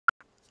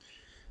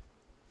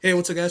Hey,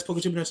 what's up, guys?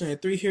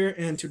 PokeTube993 here,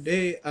 and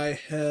today I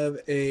have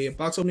a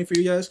box opening for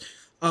you guys.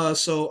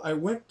 So I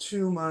went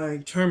to my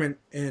tournament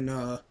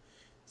that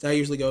I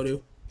usually go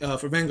to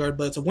for Vanguard,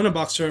 but it's a winner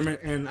box tournament,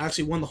 and I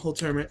actually won the whole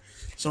tournament.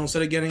 So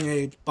instead of getting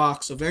a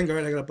box of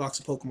Vanguard, I got a box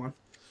of Pokemon.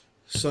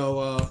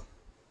 So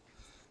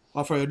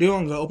without further ado,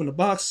 I'm gonna open the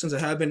box since I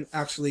have been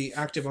actually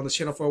active on this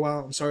channel for a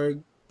while. I'm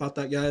sorry about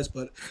that, guys,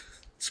 but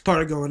it's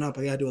part of growing up.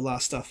 I gotta do a lot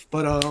of stuff.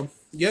 But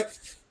yep.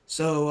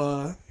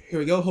 So here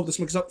we go. Hope this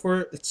makes up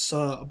for it. It's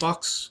a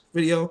box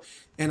video,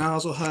 and I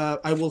will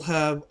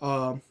have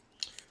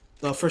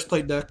the first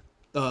play deck,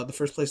 the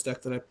first place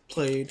deck that I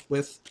played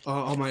with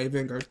on my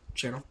Vanguard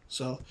channel.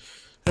 So,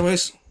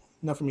 anyways,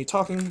 enough of me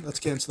talking. Let's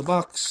get into the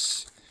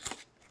box.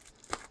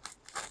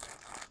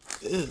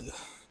 Ugh.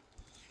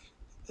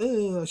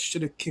 I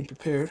should have came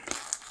prepared,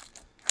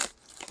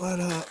 but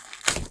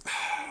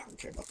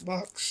okay, about the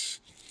box.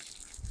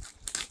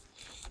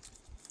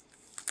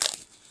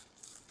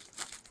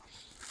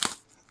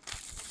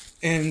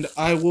 And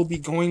I will be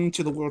going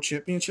to the World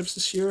Championships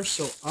this year,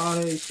 so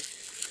I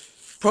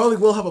probably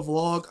will have a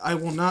vlog. I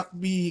will not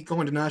be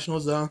going to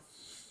Nationals, though,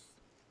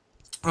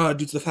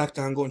 due to the fact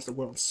that I'm going to the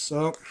Worlds.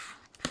 So,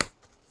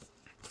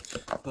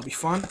 that'll be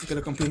fun. I'm going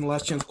to compete in the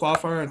last chance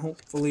qualifier and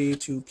hopefully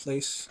to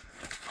place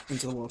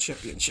into the World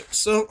Championships.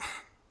 So,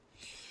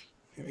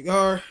 here we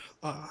go.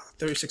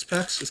 36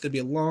 packs. It's going to be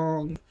a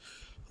long,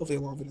 hopefully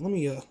a long video. Let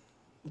me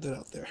put that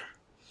out there.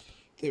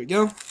 There we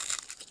go.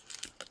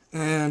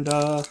 And,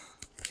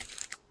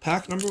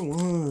 pack number 1.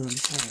 All right.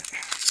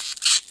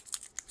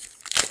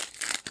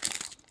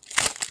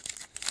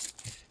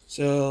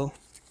 So,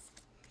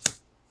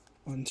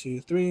 1,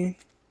 2, 3.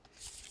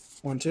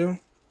 1, 2.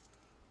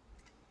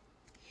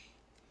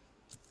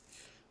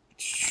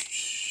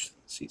 Let's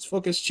see, it's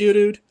Focus,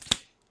 Geodude,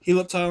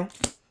 Helioptile,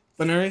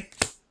 Baneri,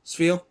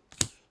 Spheal,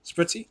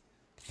 Spritzy,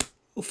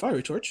 oh,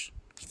 Fiery Torch,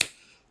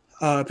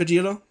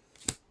 Pidgeotto,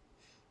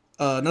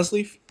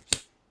 Nuzleaf,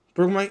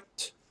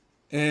 Bergmite,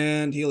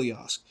 and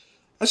Helios.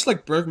 I just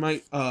like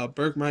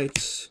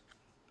Bergmite's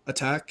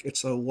attack.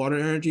 It's a water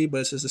energy,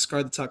 but it says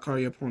discard the top card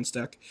of your opponent's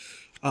deck.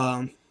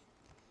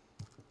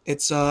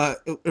 It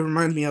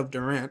reminds me of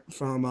Durant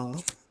from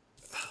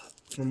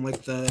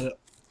like the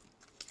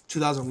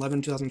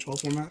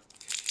 2011-2012 format,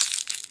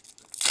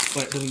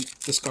 but it doesn't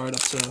discard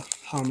up to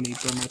how many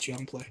Bergmites you have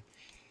in play.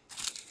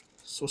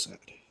 So sad.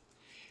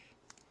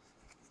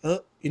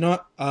 You know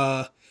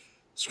what?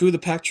 Screw the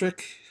pack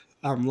trick.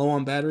 I'm low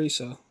on battery,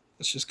 so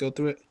let's just go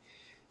through it.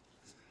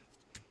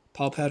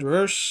 Power Pad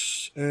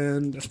Reverse,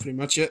 and that's pretty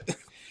much it.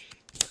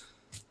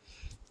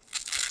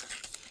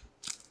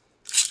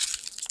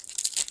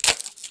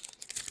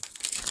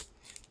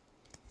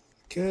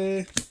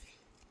 Okay.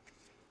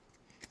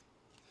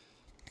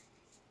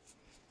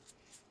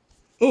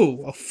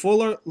 Oh, a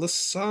Fuller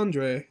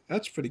Lysandre.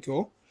 That's pretty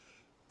cool.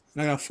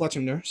 And I got a Fletch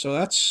in there, so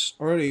that's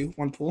already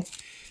one pull.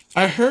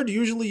 I heard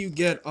usually you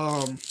get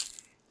I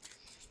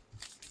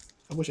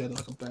wish I had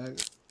like a bag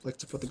like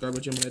to put the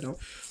garbage in, but I don't.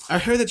 I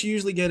heard that you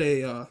usually get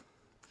a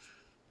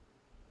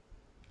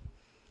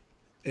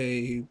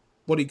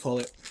what do you call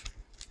it?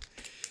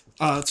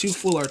 2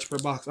 full arts per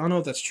box. I don't know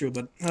if that's true,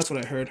 but that's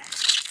what I heard.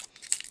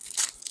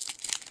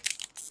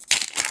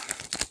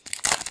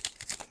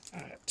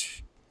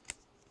 Alright.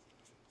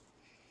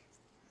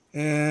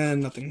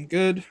 And nothing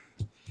good.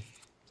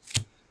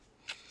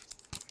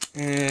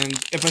 And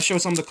if I show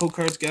some of the code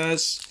cards,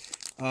 guys,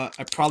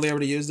 I probably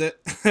already used it.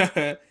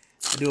 I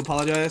do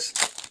apologize.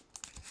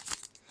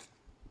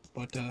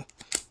 But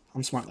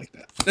I'm smart like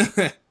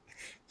that.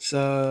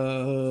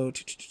 So,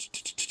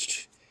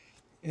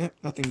 yep,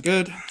 nothing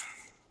good.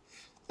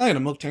 I got a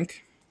Milk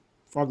Tank.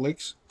 Frog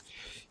Lakes.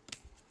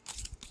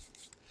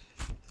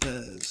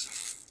 I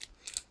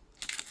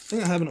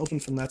think I haven't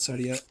opened from that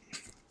side yet.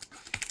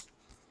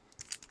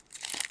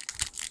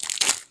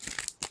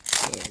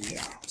 So,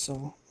 yeah.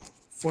 So,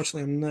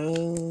 fortunately, I'm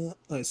not.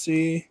 Let's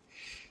see.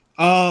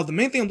 The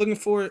main thing I'm looking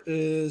for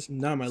is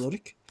not a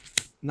Milotic.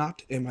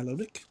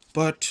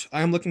 But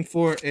I am looking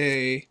for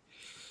a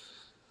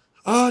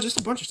just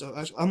a bunch of stuff.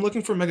 Actually, I'm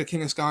looking for Mega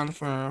Kangaskhan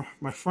for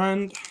my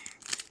friend,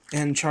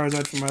 and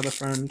Charizard for my other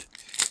friend,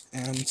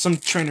 and some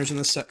trainers in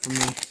this set for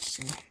me.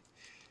 So.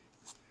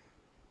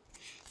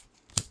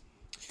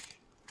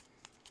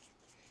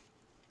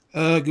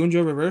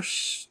 Goonjo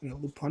Reverse,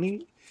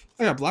 Lopunny.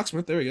 I got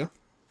Blacksmith. There we go.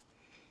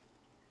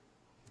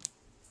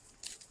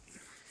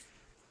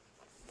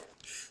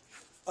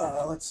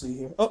 Let's see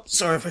here. Oh,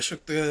 sorry if I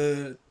shook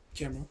the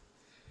camera.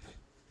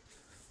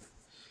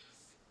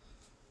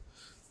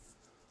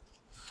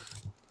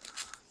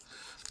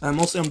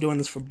 Mostly I'm doing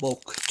this for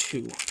bulk,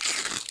 too.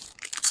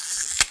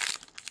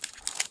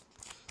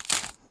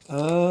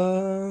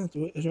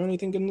 Is there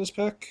anything good in this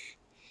pack?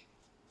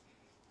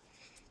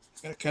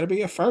 Gotta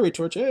be a Fiery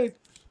Torch, eh?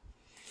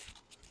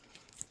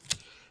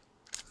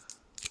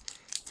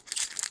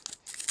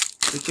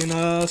 We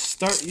can,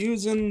 start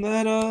using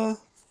that,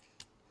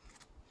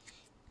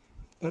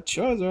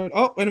 Charizard.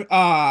 Oh, wait a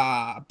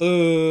minute.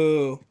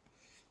 Boo.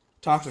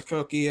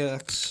 Toxicroak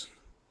EX.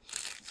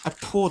 I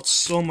pulled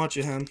so much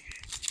of him.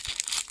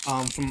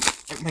 from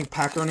my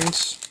pack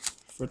earnings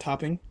for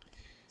topping.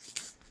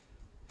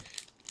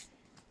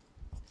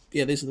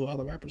 Yeah, these are the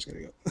other rappers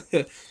gonna go.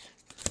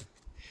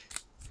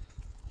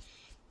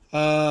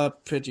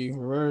 Pidgey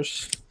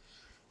reverse.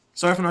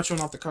 Sorry for not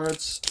showing off the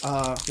cards.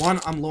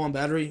 One, I'm low on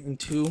battery, and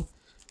two,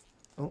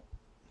 oh,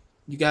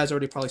 you guys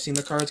already probably seen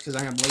the cards because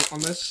I am late on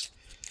this.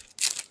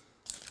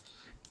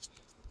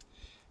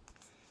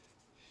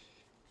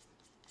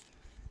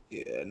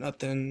 Yeah,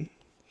 nothing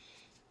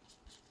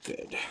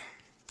good.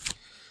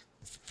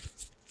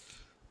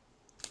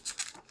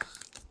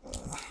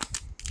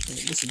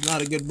 This is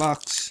not a good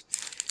box.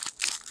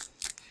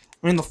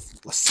 I mean, the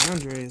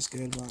Lysandre is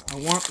good, but I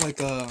want like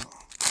a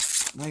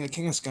Mega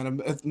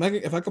Kangaskhan.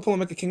 If I could pull a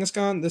Mega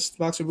Kangaskhan, this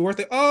box would be worth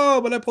it. Oh,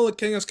 but I pull a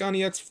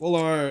Kangaskhan EX full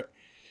art.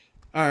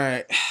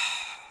 Alright.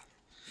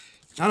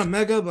 Not a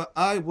Mega, but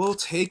I will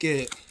take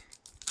it.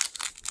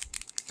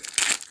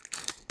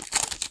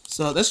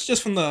 So, this is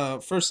just from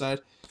the first side.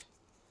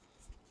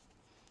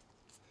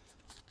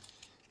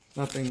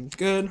 Nothing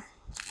good.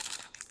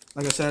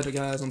 Like I said,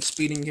 guys, I'm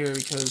speeding here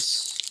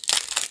because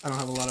I don't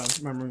have a lot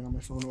of memory on my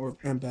phone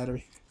and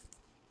battery.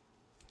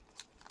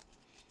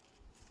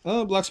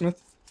 Oh,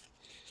 Blacksmith.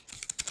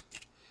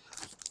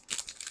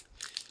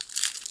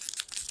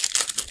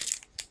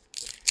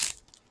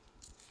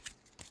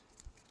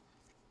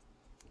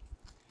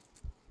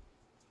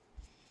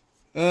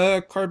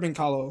 Carbon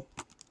Hollow.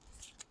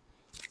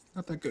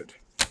 Not that good.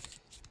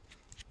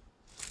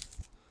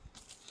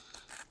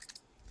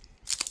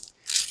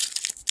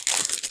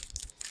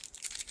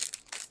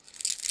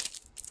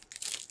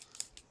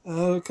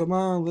 Oh, come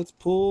on, let's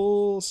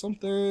pull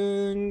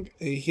something.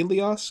 A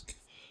Helios,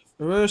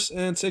 Reverse,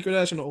 and Sacred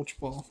Ash, and an Ultra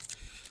Ball.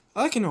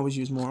 I can always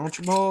use more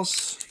Ultra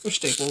Balls. They're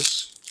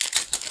staples.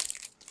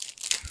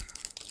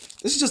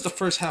 This is just the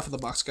first half of the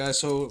box, guys.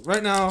 So,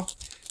 right now,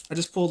 I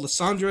just pulled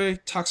Lysandre,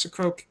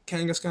 Toxicroak,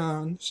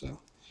 Kangaskhan, so...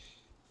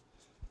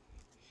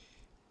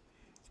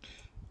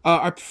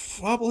 I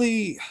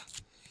think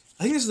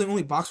this is the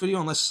only box video,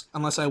 unless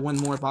I win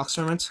more box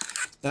tournaments,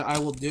 that I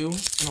will do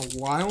in a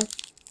while.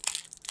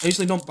 I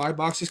usually don't buy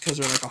boxes because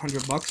they're like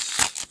 $100.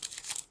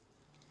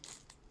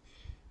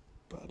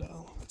 But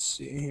let's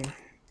see here.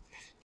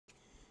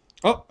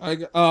 Oh,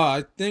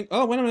 I think.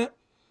 Oh, wait a minute.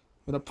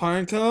 With a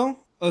Pineco,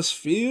 a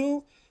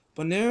Spheal,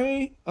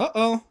 Baneri.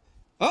 Oh,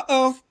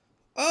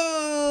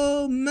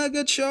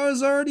 Mega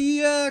Charizard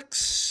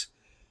EX.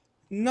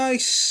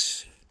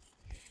 Nice.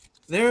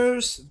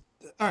 There's.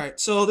 All right.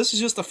 So this is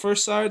just the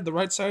first side, the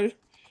right side.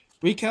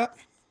 Recap.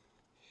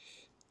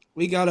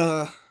 We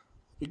got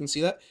you can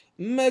see that.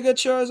 Mega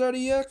Charizard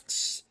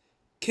EX,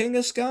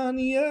 Kangaskhan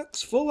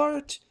EX, Full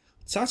Art,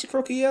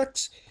 Toxicroak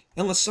EX,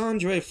 and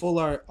Lysandre Full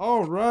Art.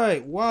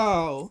 Alright,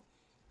 wow.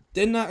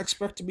 Did not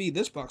expect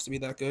this box to be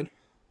that good.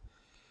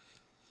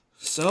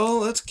 So,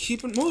 let's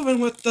keep it moving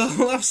with the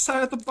left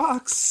side of the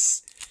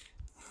box.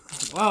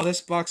 Wow,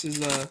 this box is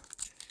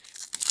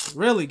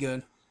really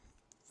good.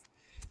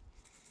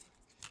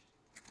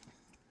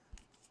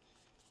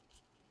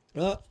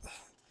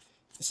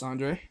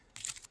 Lysandre.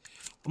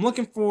 I'm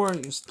looking for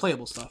just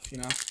playable stuff, you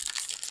know.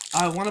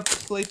 I want to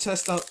play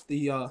test out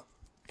the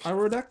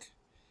Pyro deck.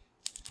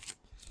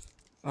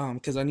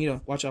 Because I need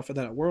to watch out for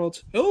that at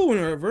Worlds. Oh, and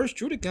a reverse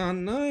Drudicon,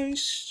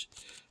 nice.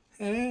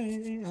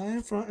 Hey, I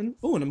am fronting.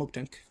 Oh, and a Milk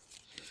Tank.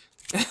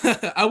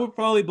 I would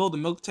probably build a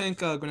Milk Tank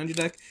Greninja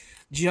deck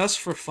just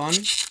for fun.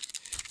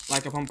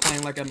 Like if I'm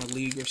playing like in a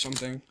league or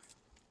something.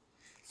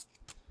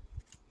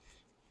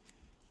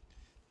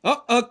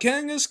 Oh, a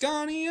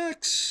Kangaskhan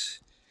EX.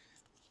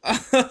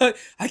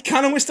 I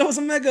kind of wish that was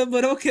a Mega,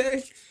 but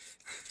okay.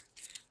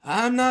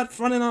 I'm not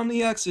fronting on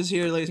the X's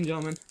here, ladies and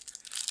gentlemen.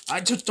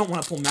 I just don't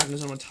want to pull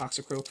Magnezone and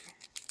Toxicroak.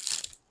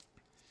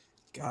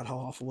 God, how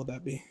awful would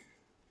that be?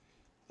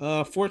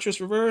 Fortress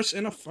Reverse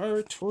and a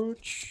Fire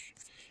Torch.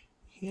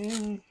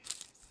 Yeah.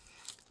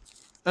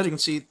 As you can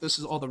see, this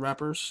is all the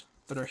wrappers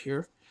that are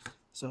here.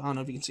 So I don't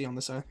know if you can see on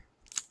this side.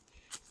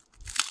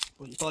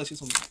 But you probably see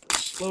some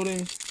wrappers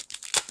floating.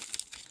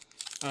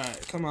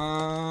 Alright, come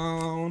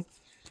on.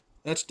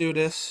 Let's do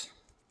this.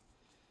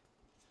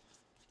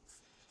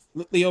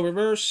 Leo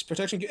Reverse,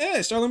 Protection.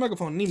 Hey, Starling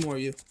Megaphone, need more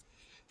of you.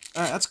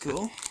 Alright, that's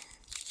cool.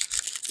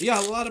 We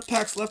got a lot of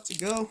packs left to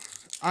go.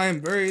 I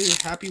am very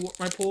happy with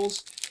my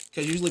pulls,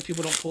 because usually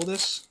people don't pull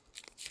this.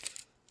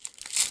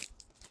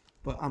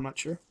 But I'm not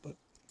sure. But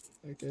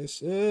like I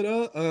said,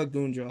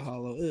 Goondra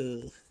Hollow.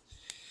 Ugh.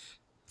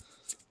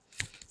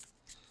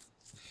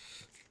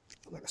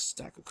 Like a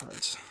stack of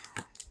cards.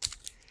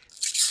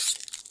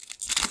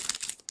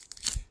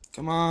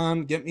 Come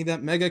on, get me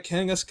that Mega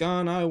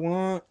Kangaskhan I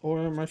want,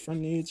 or my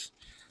friend needs,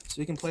 so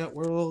we can play at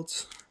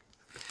Worlds.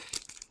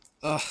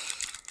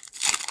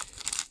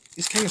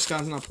 These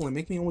Kangaskhan's not pulling.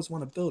 Make me always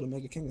want to build a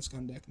Mega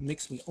Kangaskhan deck.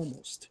 Makes me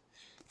almost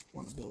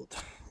want to build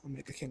a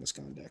Mega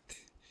Kangaskhan deck.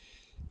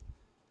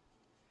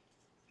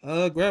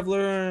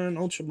 Graveler and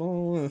Ultra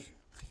Ball.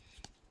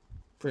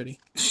 Pretty.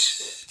 I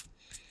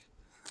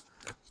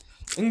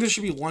think there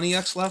should be one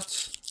EX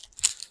left.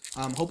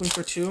 I'm hoping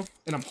for 2,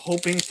 and I'm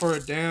hoping for a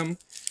damn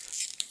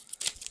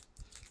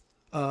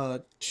Uh,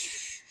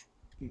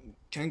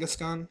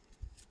 Kangaskhan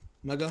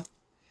Mega.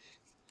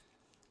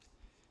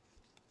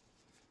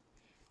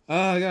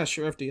 I got a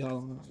Shifty.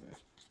 Oh,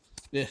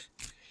 yeah.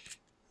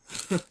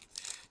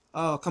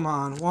 Oh, come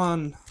on.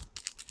 One.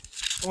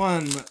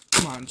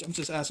 Come on. I'm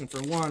just asking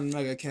for one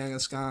Mega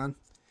Kangaskhan.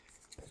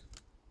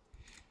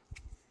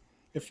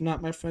 If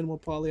not, my friend will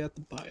probably have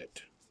to buy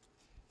it.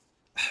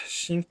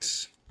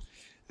 Shinx.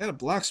 I got a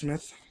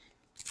Blacksmith.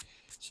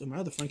 So my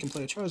other friend can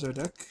play a Charizard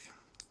deck.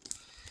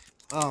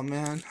 Oh,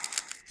 man.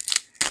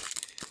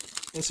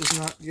 This is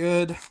not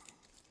good.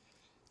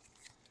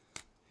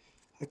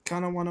 I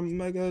kind of want a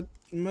Mega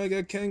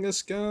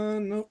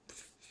Kangaskhan. Nope.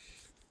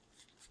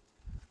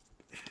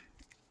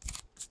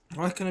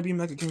 Why can't I be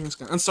Mega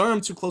Kangaskhan? I'm sorry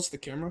I'm too close to the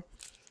camera.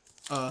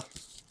 Let's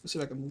see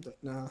if I can move it.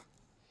 Nah.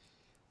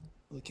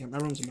 Really can't. My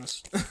room's a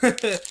mess.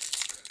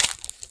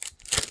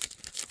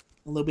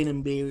 A little bit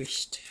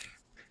embarrassed.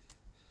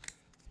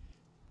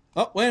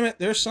 Oh, wait a minute.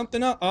 There's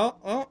something up.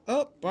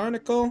 Oh.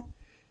 Barnacle.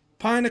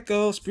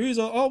 Pineapple.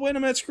 Spreezel. Oh, wait a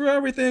minute. Screw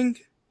everything.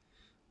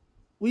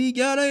 We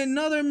got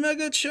another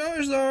Mega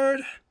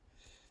Charizard.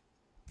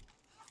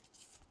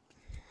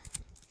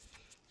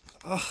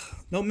 Oh,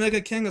 no Mega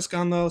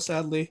Kangaskhan though,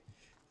 sadly.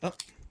 Oh,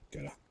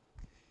 gotta.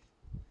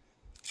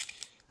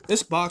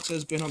 This box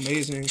has been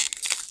amazing.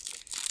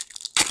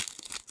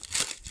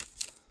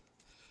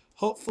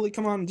 Hopefully,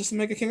 come on, just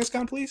Mega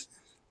Kangaskhan, please.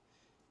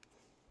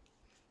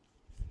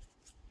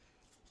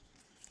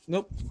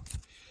 Nope.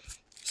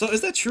 So is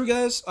that true,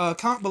 guys?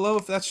 Comment below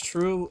if that's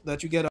true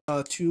that you get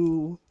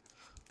two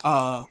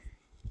full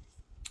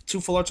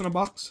arts in a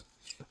box.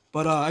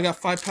 But I got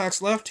 5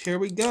 packs left. Here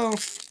we go.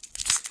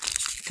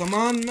 Come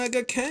on,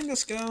 Mega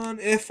Kangaskhan.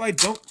 If I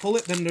don't pull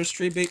it, then there's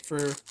trade bait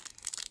for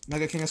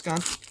Mega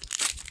Kangaskhan.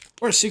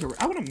 Or a secret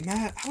rare. I wouldn't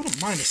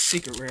mind a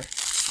secret rare.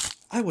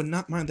 I would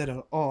not mind that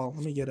at all.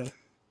 Let me get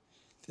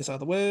this out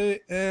of the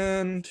way.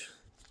 And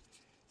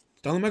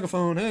down the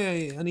megaphone.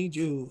 Hey, I need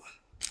you.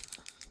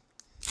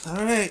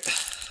 Alright.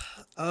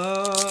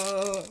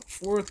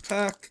 4th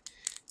pack.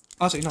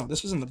 Actually, no,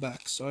 this was in the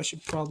back. So I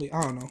should probably...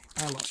 I don't know.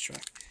 I lost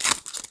track.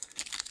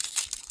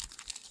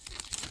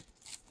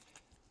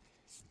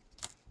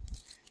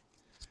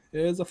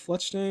 Here's a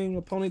Fletchling,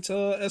 a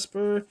Ponyta,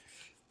 Esper,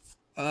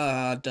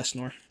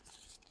 Dusknoir.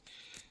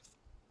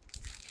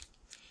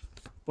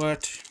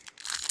 But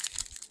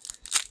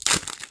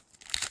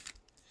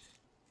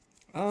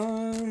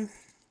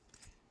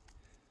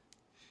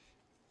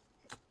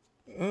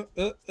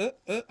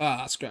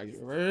Scraggy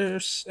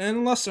Reverse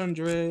and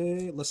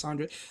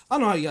Lysandre. I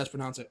don't know how you guys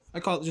pronounce it. I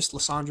call it just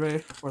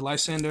Lysandre or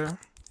Lysander.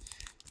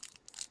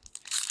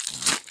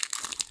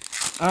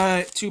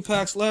 Alright, 2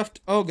 packs left.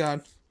 Oh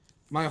god.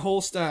 My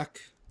whole stack.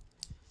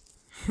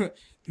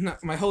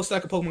 My whole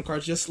stack of Pokemon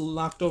cards just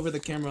knocked over the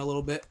camera a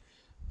little bit.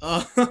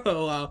 Oh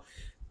wow.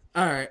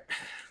 Alright.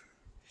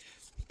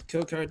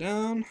 Kill card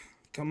down.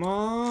 Come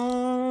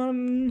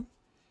on.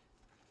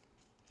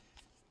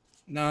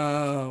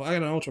 No, I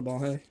got an Ultra Ball,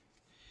 hey.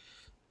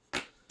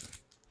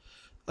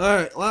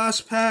 Alright,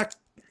 last pack.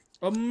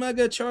 A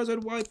Mega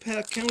Charizard White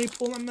pack. Can we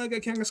pull a Mega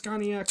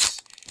Kangaskhan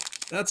EX?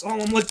 That's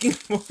all I'm looking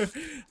for.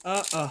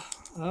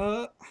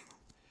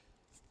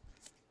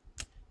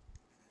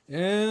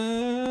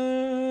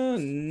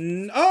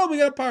 And oh, we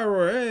got a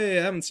Pyroar. Hey,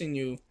 I haven't seen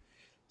you.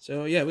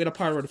 So yeah, we got a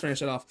Pyroar to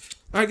finish it off.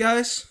 Alright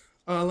guys,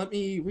 let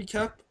me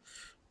recap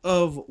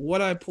of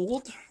what I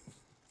pulled.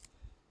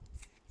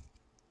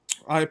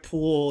 I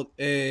pulled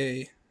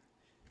a,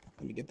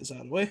 let me get this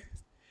out of the way.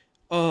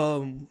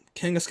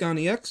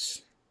 Kangaskhan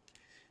EX,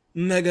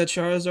 Mega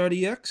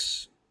Charizard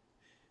EX,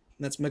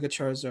 that's Mega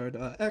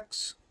Charizard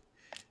X,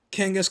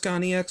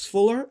 Kangaskhan EX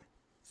Full Art,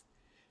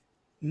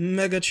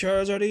 Mega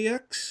Charizard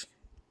EX,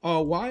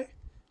 Y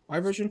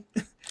version,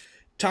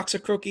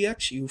 Toxicroak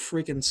EX, you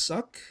freaking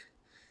suck,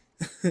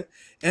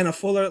 and a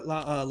Full Art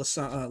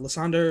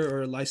Lysander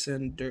or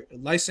Lysander,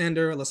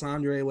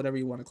 Lysandre, whatever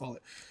you want to call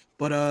it.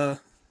 But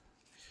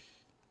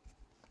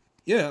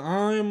yeah,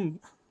 I'm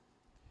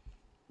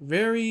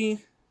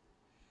very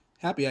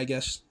happy, I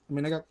guess. I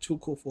mean, I got 2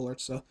 cool full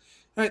arts, so.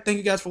 Alright, thank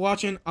you guys for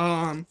watching.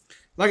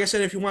 Like I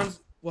said, if you want,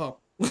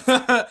 well,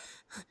 hey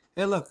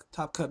look,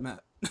 top cut Matt,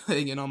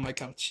 hanging on my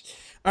couch.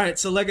 Alright,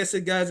 so like I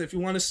said, guys, if you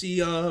want to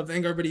see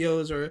Vanguard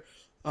videos or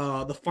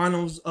the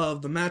finals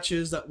of the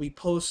matches that we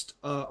post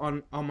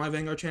on my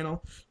Vanguard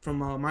channel from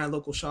my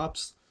local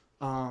shops,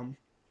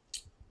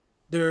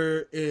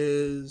 there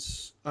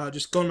is,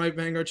 just go to my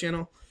Vanguard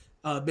channel.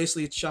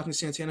 Basically, it's Shocking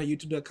Santana,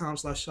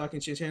 youtube.com/Shocking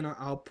Santana.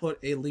 I'll put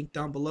a link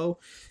down below.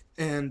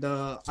 And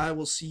I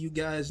will see you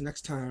guys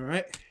next time,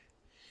 right?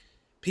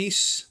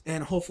 Peace.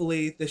 And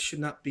hopefully, this should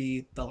not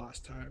be the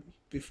last time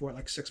before,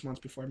 like 6 months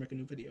before I make a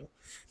new video.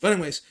 But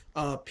anyways,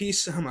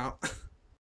 peace. I'm out.